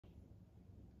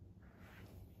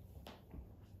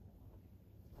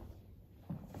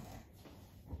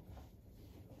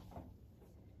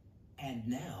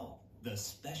And now, the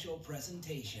special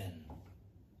presentation.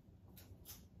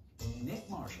 Nick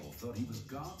Marshall thought he was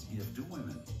God's gift to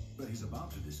women, but he's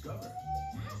about to discover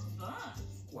That's fun.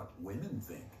 what women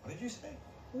think. What did you say?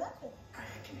 Nothing. I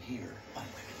can hear what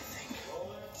women think.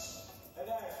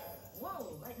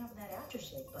 Whoa, lighten up that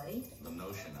aftershave, buddy. The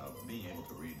notion of being able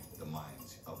to read the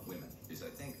minds of women is, I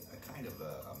think, a kind of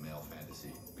a male fantasy,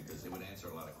 because it would answer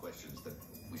a lot of questions that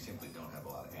we simply don't have a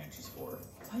lot of answers for.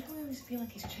 Why do I always feel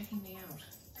like he's checking me out?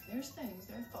 There are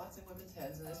thoughts in women's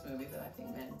heads in this movie that I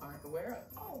think men aren't aware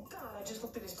of. Oh, God, I just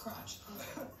looked at his crotch.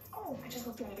 Oh, I just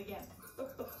looked at it again.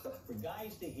 For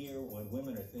guys to hear what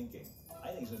women are thinking, I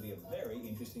think it's going to be a very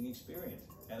interesting experience.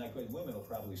 And of course, women will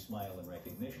probably smile in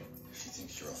recognition. She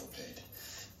thinks you're overpaid.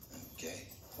 Okay.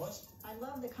 What? I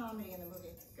love the comedy in the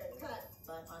movie. Good cut.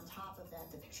 But on top of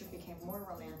that, the picture became more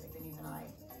romantic than even I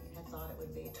had thought it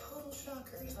would be. Total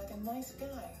shocker. He's like a nice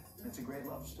guy. It's a great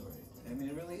love story. I mean,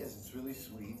 it really is. It's really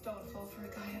sweet. Don't fall for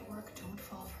a guy at work. Don't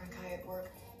fall for a guy at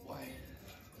work. Why?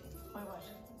 Why what?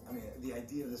 I mean, the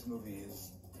idea of this movie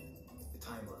is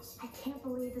timeless. I can't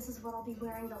believe this is what I'll be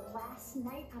wearing the last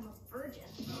night I'm a virgin.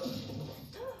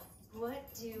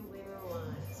 What do women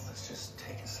want? Let's just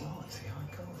take it slow and see how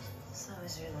it goes. So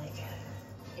is your leg.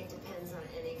 It depends on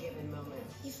any given moment.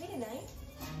 You free tonight?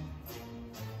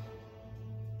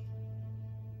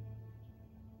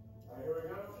 Here we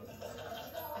go.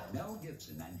 Mel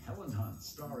Gibson and Helen Hunt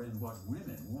star in What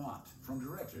Women Want from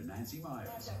director Nancy Myers.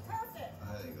 That's perfect.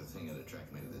 I think the thing that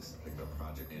attracted me to this particular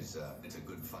project is it's a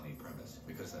good, funny premise,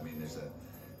 because I mean,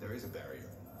 there is a barrier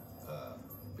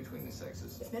between the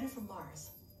sexes. If men are from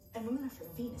Mars and women are from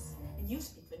Venus, and you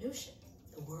speak Venusian,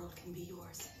 the world can be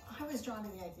yours. I was drawn to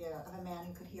the idea of a man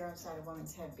who could hear inside a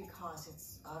woman's head because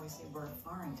it's obviously word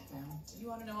foreign to them. Do you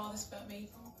want to know all this about me?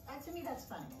 To me, that's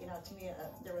funny. You know, to me,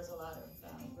 there was a lot of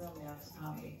room there for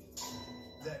comedy.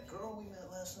 That girl we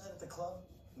met last night at the club,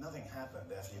 nothing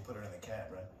happened after you put her in the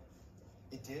cab, right?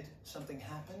 It did? Something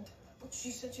happened? But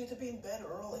she said she had to be in bed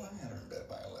early. I had her in bed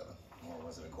by 11. Or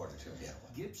was it a quarter to? Yeah.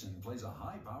 Gibson plays a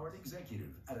high-powered executive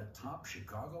at a top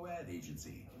Chicago ad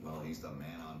agency. Well, he's the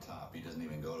man on top. He doesn't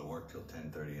even go to work till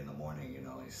 10:30 in the morning, you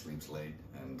know. He sleeps late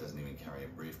and doesn't even carry a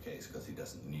briefcase because he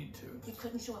doesn't need to. You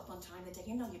couldn't show up on time the day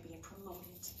you know you're being promoted.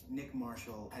 Nick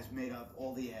Marshall has made up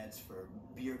all the ads for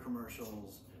beer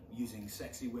commercials using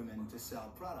sexy women to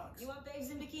sell products. You want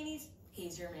babes in bikinis?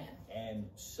 He's your man. And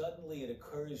suddenly it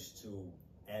occurs to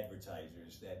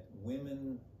advertisers that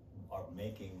women are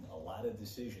making a lot of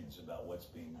decisions about what's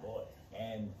being bought.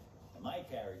 And my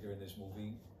character in this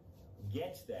movie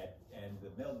gets that, and the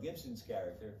Mel Gibson's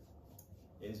character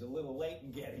is a little late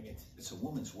in getting it. It's a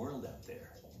woman's world out there.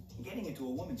 Getting into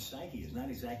a woman's psyche is not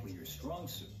exactly your strong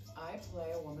suit. I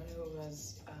play a woman who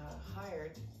was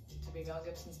hired to be Mel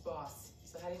Gibson's boss.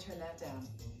 So how do you turn that down?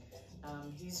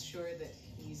 He's sure that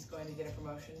he's going to get a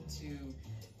promotion to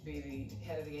be the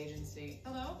head of the agency.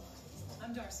 Hello,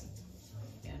 I'm Darcy.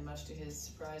 And much to his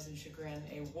surprise and chagrin,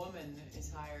 a woman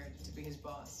is hired to be his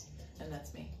boss. And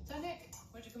that's me. So Nick,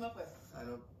 what'd you come up with? I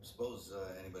don't suppose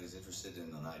anybody's interested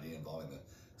in an idea involving the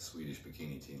Swedish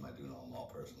bikini team. I do know them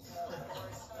all personally.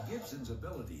 Gibson's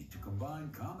ability to combine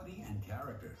comedy and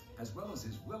character, as well as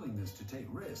his willingness to take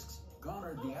risks,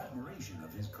 garnered the admiration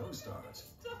of his co-stars.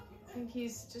 I think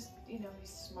he's just, he's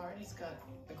smart. He's got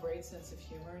a great sense of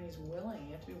humor, and he's willing.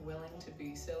 You have to be willing to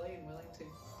be silly and willing to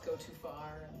go too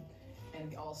far,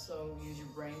 and also use your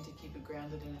brain to keep it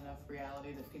grounded in enough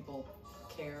reality that people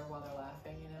care while they're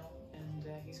laughing, and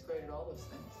he's great at all those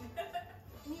things. And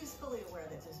he was fully aware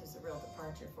that this was a real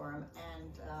departure for him,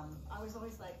 and I was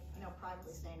always like,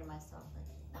 privately saying to myself, like,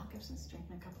 Mel Gibson's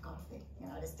drinking a cup of coffee,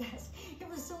 at his desk. It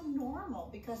was so normal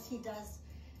because he does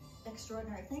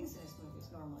extraordinary things in his movies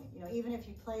normally. Even if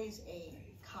he plays a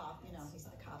cop, he's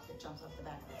the cop that jumps off the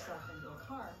back of the truck into a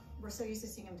car. We're so used to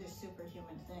seeing him do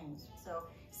superhuman things. So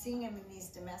seeing him in these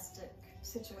domestic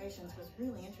situations was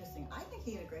really interesting. I think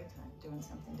he had a great time doing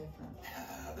something different.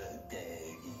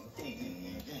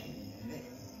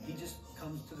 He just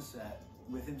comes to the set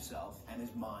with himself and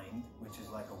his mind, which is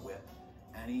like a whip,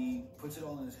 and he puts it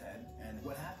all in his head. And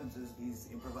what happens is he's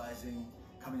improvising,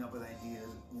 coming up with ideas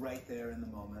right there in the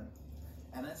moment.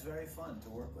 And that's very fun to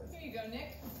work with. Here you go,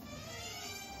 Nick.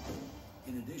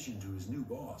 In addition to his new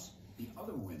boss, the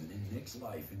other women in Nick's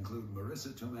life include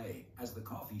Marissa Tomei as the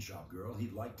coffee shop girl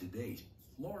he'd like to date,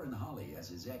 Lauren Holly as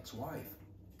his ex-wife,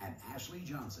 and Ashley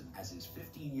Johnson as his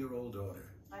 15-year-old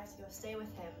daughter. I have to go stay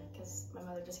with him because my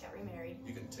mother just got remarried.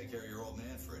 You can take care of your old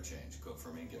man for a change. Cook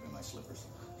for me, give me my slippers.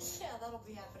 Yeah, that'll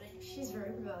be happening. She's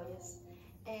very rebellious,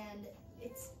 and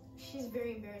she's a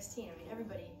very embarrassed teen. I mean,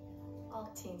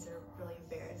 all teens are really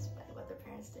embarrassed by what their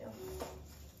parents do.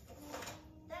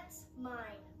 That's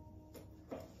mine.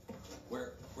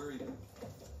 Where are you?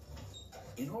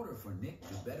 In order for Nick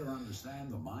to better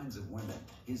understand the minds of women,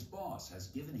 his boss has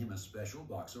given him a special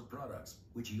box of products,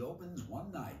 which he opens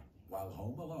one night while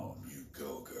home alone. You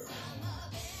go, girl.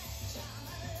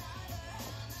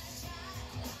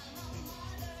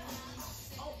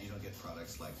 You don't get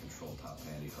products like control top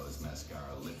pantyhose,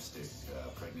 mascara, lipstick,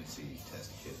 pregnancy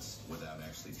test kits without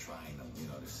actually trying them,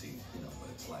 to see, what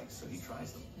it's like. So he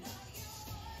tries them.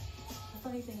 The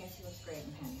funny thing is, he looks great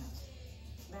in pantyhose.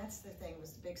 That's the thing,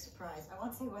 was the big surprise. I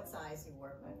won't say what size he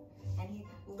wore, but, and he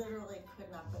literally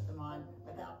could not put them on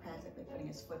without practically putting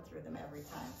his foot through them every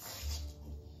time.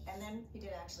 And then he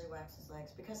did actually wax his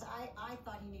legs, because I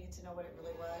thought he needed to know what it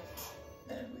really was.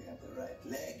 And we have the right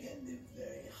leg and the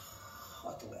very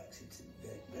hot wax. It's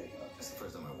very, very hot. That's the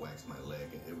first time I waxed my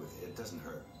leg. It doesn't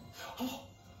hurt. Oh,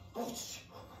 okay.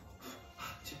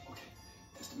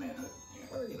 Just a manhood.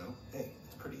 Yeah. Well, hey,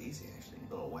 it's pretty easy actually.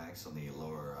 A little wax on the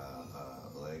lower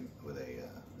leg with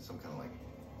some kind of like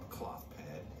cloth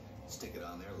pad. Stick it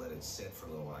on there, let it set for a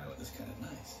little while. It's kind of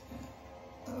nice. Yeah.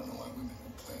 I don't know why women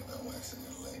complain about waxing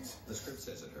their legs. The script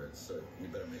says it hurts, so you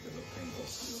better make it look painful.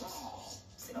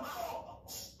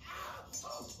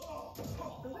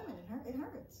 The women, it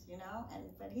hurts,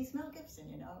 but he's Mel Gibson,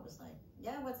 it was like,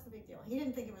 yeah, what's the big deal? He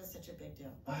didn't think it was such a big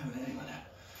deal. Why would anyone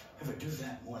ever do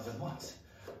that more than once?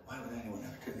 Why would anyone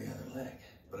ever do the other leg?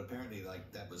 But apparently,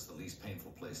 that was the least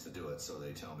painful place to do it, so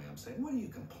they tell me, I'm saying, what are you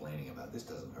complaining about? This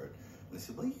doesn't hurt. And they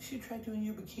said, well, you should try doing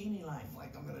your bikini line.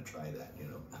 Like, I'm going to try that,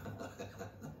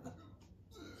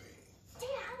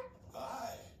 Dad!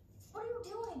 Hi. What are you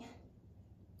doing?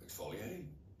 Exfoliating?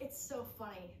 It's so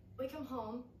funny. We come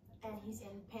home, and he's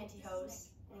in pantyhose,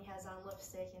 and he has on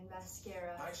lipstick and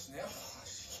mascara. Hi, Snip.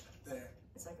 There.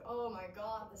 It's like, oh my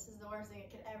god, this is the worst thing that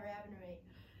could ever happen to me.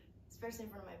 Especially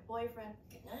in front of my boyfriend.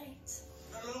 Good night.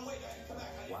 No, wait, I come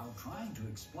back. While trying to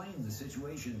explain the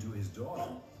situation to his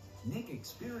daughter, Nick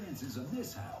experiences a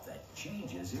mishap that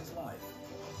changes his life.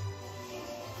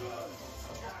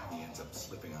 He ends up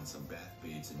slipping on some bath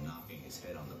beads and knocking his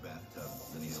head on the bathtub.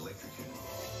 Then he's electrocuted.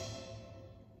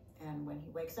 And when he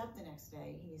wakes up the next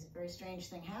day, he's a very strange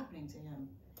thing happening to him.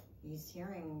 He's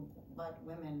hearing what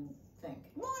women think.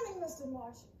 Morning, Mr.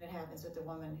 Marsh. It happens with the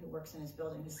woman who works in his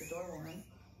building, who's the doorwoman.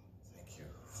 Thank you,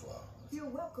 Flo. You're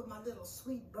welcome, my little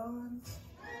sweet buns.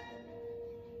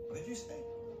 What did you say?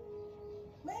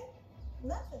 Me?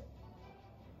 Nothing.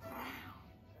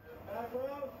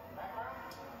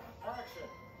 Action.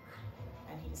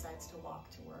 And he decides to walk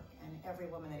to work, and every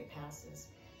woman that he passes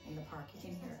in the park, he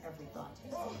can hear every thought.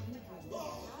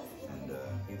 And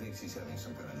he thinks he's having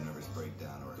some kind of nervous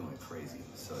breakdown or going crazy.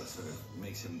 So it sort of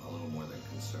makes him a little more than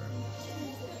concerned.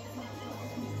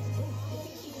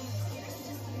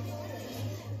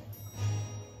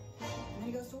 And then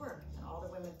he goes to work, and all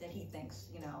the women that he thinks,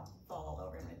 fall all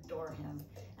over him, adore him,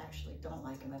 actually don't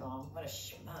like him at all. What a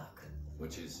schmuck.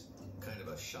 Which is kind of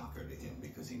a shocker to him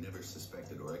because he never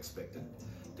suspected or expected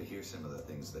to hear some of the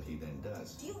things that he then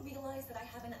does. Do you realize that I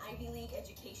have an Ivy League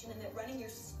education and that running your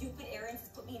stupid errands has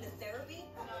put me into therapy?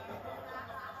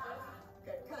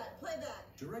 Good cut. Play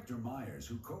that. Director Myers,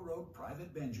 who co-wrote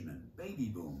Private Benjamin, Baby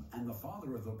Boom, and The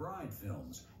Father of the Bride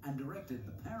films, and directed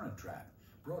The Parent Trap,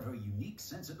 brought her unique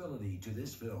sensibility to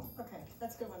this film. Okay,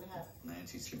 that's a good one to have.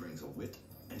 Nancy, she brings a wit,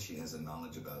 and she has a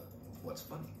knowledge about what's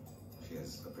funny. She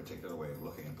has a particular way of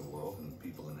looking at the world and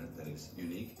people in it that is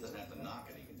unique. Doesn't have to knock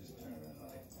it, he can just turn it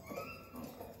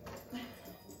on.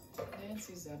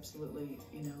 Nancy's absolutely,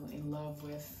 in love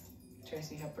with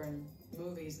Tracy Hepburn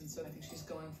movies, and so I think she's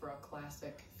going for a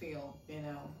classic feel,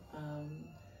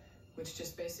 which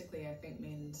just basically, I think,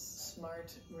 means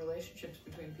smart relationships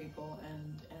between people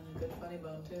and a good funny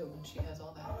bone, too, and she has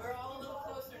all that. We're all a little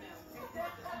closer now.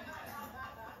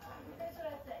 That's what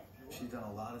I think. She's done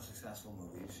a lot of successful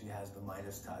movies. She has the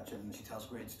Midas touch, and she tells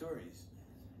great stories.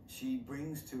 She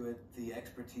brings to it the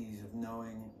expertise of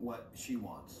knowing what she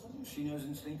wants. She knows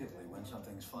instinctively when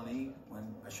something's funny,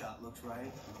 when a shot looks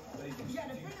right. You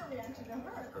got a bigger reaction to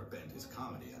her. Her bent is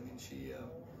comedy. I mean,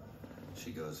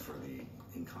 she goes for the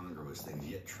incongruous things,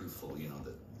 yet truthful,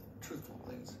 the truthful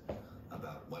things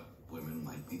about what women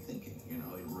might be thinking. It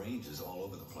ranges all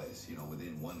over the place.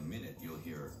 Within 1 minute, you'll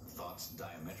hear thoughts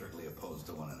diametrically opposed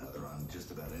to one another on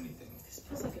just about anything. This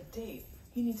feels like a date.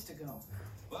 He needs to go.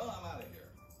 Well, I'm out of here.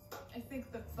 I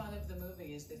think the fun of the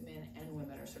movie is that men and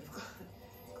women are sort of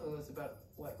clueless about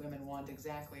what women want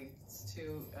exactly. It's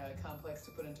too complex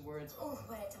to put into words. Oh,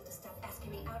 why did I tell him to stop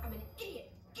asking me out? I'm an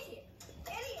idiot. Idiot.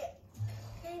 Idiot.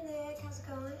 Hey, Nick. How's it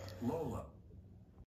going? Lola,